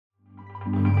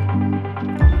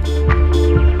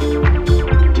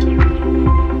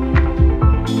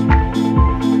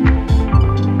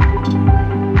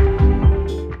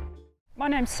My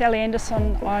name's Sally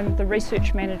Anderson. I'm the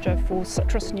Research Manager for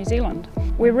Citrus New Zealand.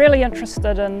 We're really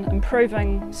interested in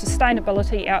improving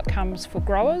sustainability outcomes for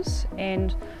growers,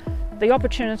 and the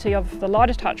opportunity of the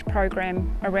Lighter Touch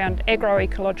program around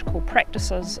agroecological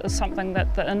practices is something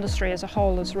that the industry as a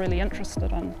whole is really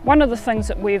interested in. One of the things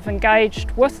that we've engaged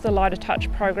with the Lighter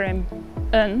Touch program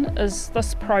in is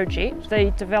this project,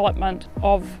 the development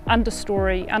of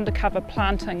understory, undercover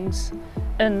plantings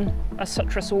in a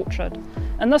citrus orchard.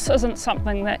 And this isn't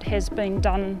something that has been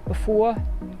done before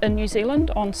in New Zealand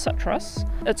on citrus.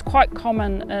 It's quite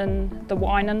common in the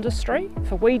wine industry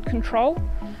for weed control,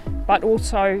 but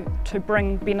also to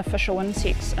bring beneficial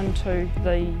insects into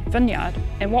the vineyard.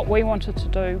 And what we wanted to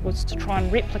do was to try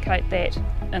and replicate that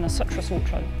in a citrus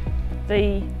orchard.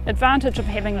 The advantage of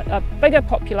having a bigger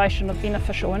population of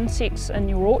beneficial insects in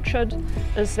your orchard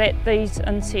is that these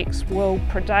insects will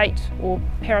predate or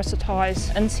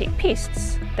parasitise insect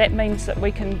pests. That means that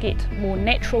we can get more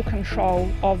natural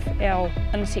control of our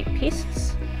insect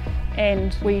pests,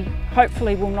 and we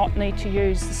hopefully will not need to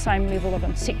use the same level of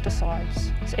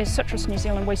insecticides. As Citrus New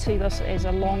Zealand, we see this as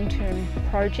a long-term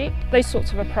project. These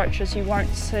sorts of approaches, you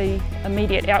won't see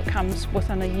immediate outcomes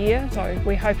within a year, so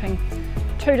we're hoping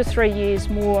 2 to 3 years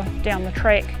more down the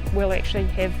track we'll actually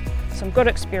have some good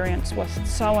experience with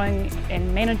sowing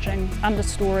and managing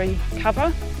understory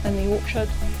cover in the orchard,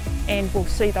 and we'll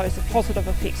see those positive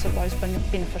effects of those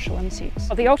beneficial insects.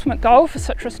 The ultimate goal for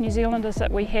Citrus New Zealand is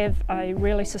that we have a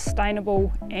really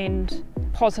sustainable and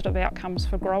positive outcomes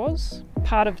for growers.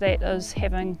 Part of that is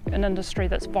having an industry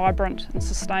that's vibrant and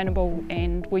sustainable,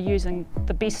 and we're using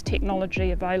the best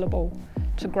technology available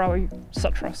to grow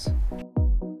citrus.